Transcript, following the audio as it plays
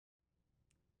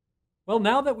Well,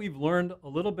 now that we've learned a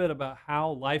little bit about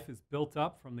how life is built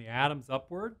up from the atoms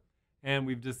upward, and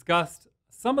we've discussed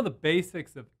some of the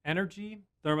basics of energy,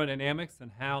 thermodynamics,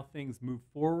 and how things move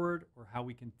forward, or how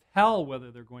we can tell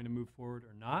whether they're going to move forward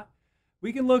or not,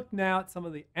 we can look now at some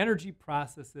of the energy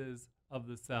processes of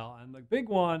the cell. And the big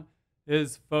one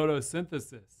is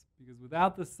photosynthesis, because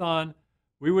without the sun,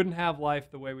 we wouldn't have life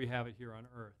the way we have it here on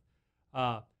Earth.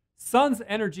 Uh, Sun's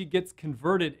energy gets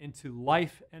converted into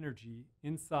life energy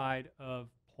inside of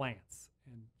plants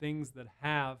and things that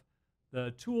have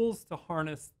the tools to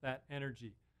harness that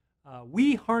energy.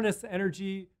 We harness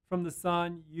energy from the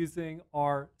sun using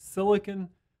our silicon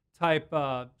type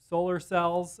solar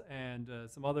cells and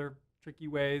some other tricky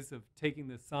ways of taking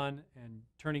the sun and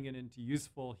turning it into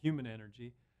useful human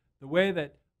energy. The way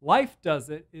that life does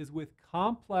it is with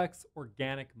complex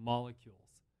organic molecules.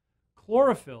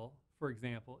 Chlorophyll, for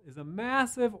example, is a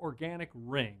massive organic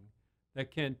ring that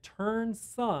can turn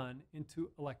sun into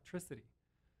electricity.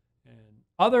 And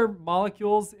other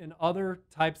molecules in other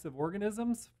types of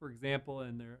organisms, for example,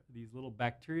 in these little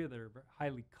bacteria that are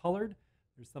highly colored,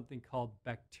 there's something called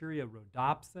bacteria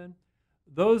rhodopsin.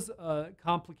 Those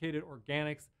complicated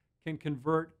organics can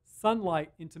convert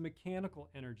sunlight into mechanical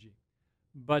energy.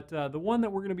 But the one that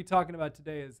we're going to be talking about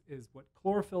today is what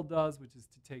chlorophyll does, which is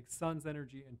to take sun's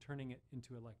energy and turning it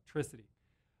into electricity.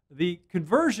 The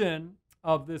conversion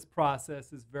of this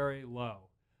process is very low.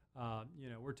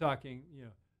 We're talking,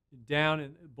 down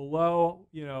and below,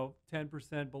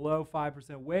 10%, below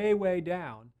 5%, way, way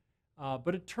down.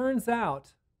 But it turns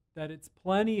out that it's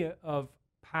plenty of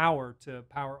power to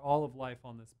power all of life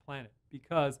on this planet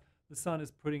because the sun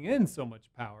is putting in so much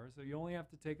power, so you only have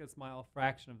to take a small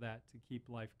fraction of that to keep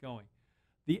life going.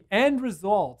 The end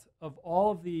result of all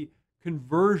of the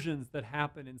conversions that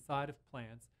happen inside of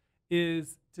plants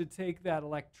is to take that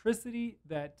electricity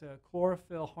that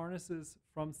chlorophyll harnesses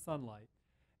from sunlight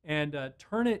and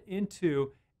turn it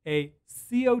into a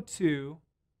CO2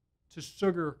 to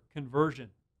sugar conversion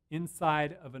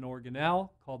inside of an organelle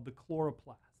called the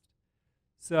chloroplast.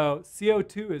 So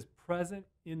CO2 is present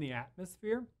in the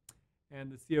atmosphere, and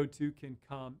the CO2 can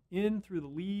come in through the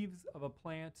leaves of a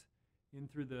plant, in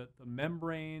through the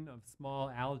membrane of small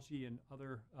algae and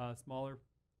other smaller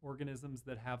organisms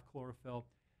that have chlorophyll,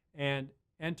 and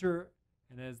enter,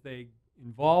 and as they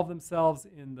involve themselves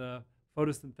in the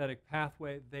photosynthetic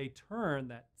pathway, they turn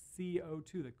that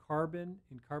CO2, the carbon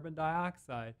in carbon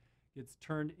dioxide, gets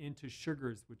turned into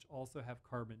sugars, which also have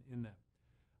carbon in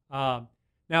them.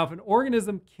 Now, if an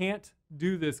organism can't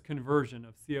do this conversion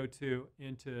of CO2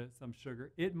 into some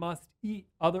sugar, it must eat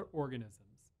other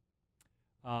organisms.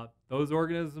 Those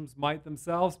organisms might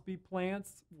themselves be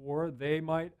plants, or they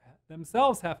might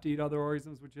themselves have to eat other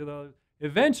organisms, which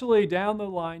eventually down the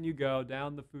line you go,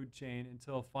 down the food chain,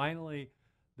 until finally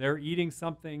they're eating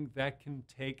something that can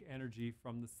take energy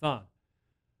from the sun.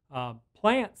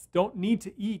 Plants don't need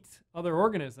to eat other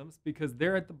organisms because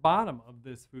they're at the bottom of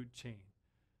this food chain.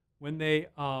 When they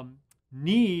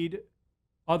need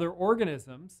other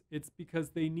organisms, it's because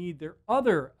they need their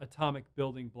other atomic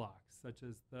building blocks, such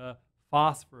as the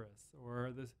phosphorus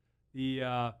or there's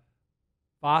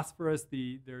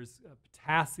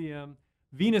potassium.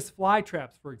 Venus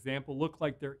flytraps, for example, look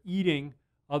like they're eating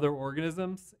other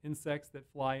organisms, insects that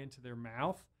fly into their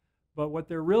mouth. But what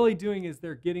they're really doing is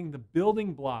they're getting the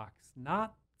building blocks,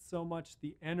 not so much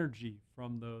the energy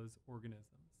from those organisms.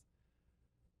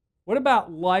 What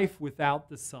about life without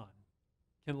the sun?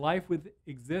 Can life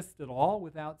exist at all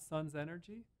without sun's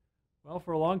energy? Well,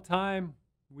 for a long time,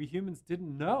 we humans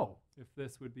didn't know if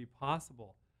this would be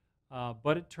possible.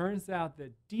 But it turns out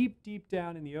that deep, deep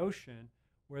down in the ocean,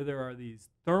 where there are these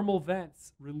thermal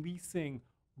vents releasing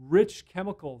rich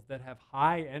chemicals that have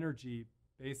high energy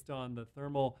based on the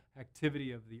thermal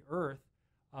activity of the Earth,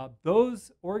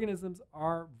 those organisms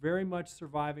are very much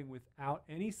surviving without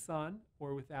any sun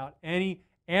or without any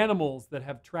animals that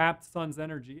have trapped sun's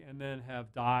energy and then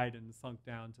have died and sunk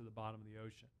down to the bottom of the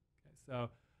ocean. Okay, so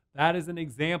that is an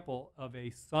example of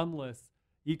a sunless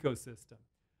ecosystem.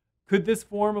 Could this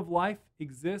form of life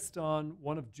exist on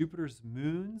one of Jupiter's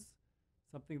moons?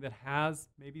 Something that has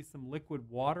maybe some liquid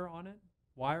water on it?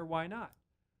 Why or why not?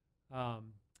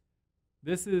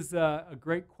 This is a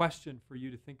great question for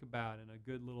you to think about and a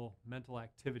good little mental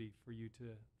activity for you to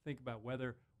think about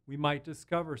whether we might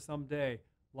discover someday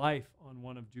life on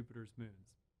one of Jupiter's moons.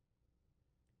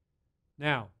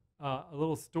 Now, a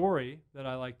little story that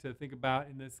I like to think about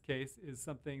in this case is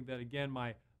something that, again,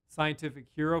 my scientific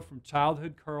hero from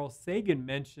childhood, Carl Sagan,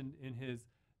 mentioned in his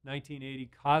 1980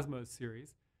 Cosmos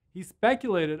series. He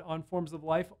speculated on forms of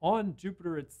life on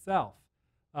Jupiter itself,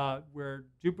 where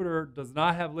Jupiter does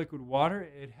not have liquid water.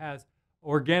 It has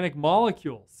organic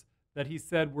molecules that he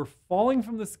said were falling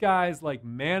from the skies like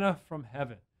manna from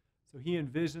heaven. So he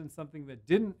envisioned something that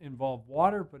didn't involve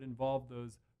water, but involved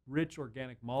those rich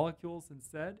organic molecules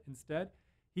instead.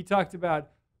 He talked about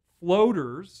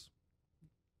floaters,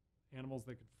 animals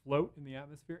that could float in the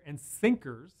atmosphere, and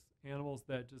sinkers, animals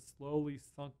that just slowly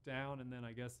sunk down and then,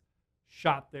 I guess,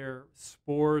 shot their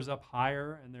spores up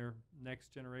higher and their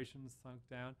next generation sunk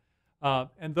down.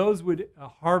 And those would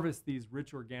harvest these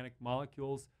rich organic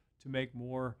molecules to make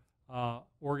more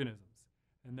organisms.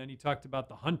 And then he talked about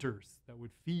the hunters that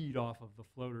would feed off of the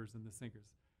floaters and the sinkers.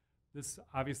 This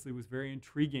obviously was very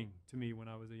intriguing to me when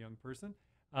I was a young person.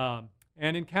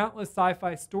 And in countless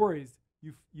sci-fi stories,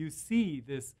 you see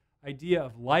this idea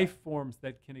of life forms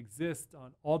that can exist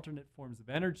on alternate forms of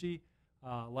energy,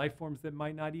 life forms that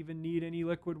might not even need any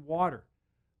liquid water.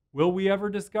 Will we ever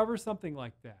discover something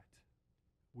like that?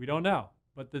 We don't know.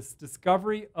 But this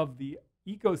discovery of the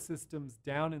ecosystems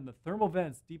down in the thermal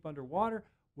vents deep underwater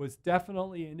was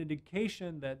definitely an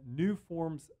indication that new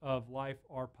forms of life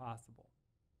are possible.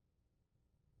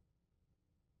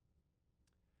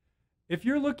 If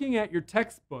you're looking at your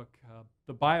textbook,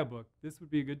 the BioBook, this would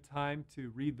be a good time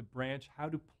to read the branch, How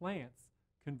Do Plants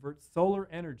Convert Solar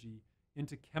Energy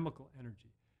into Chemical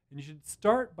Energy? And you should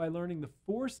start by learning the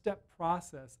 4-step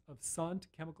process of sun to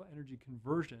chemical energy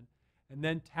conversion and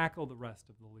then tackle the rest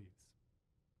of the leaves.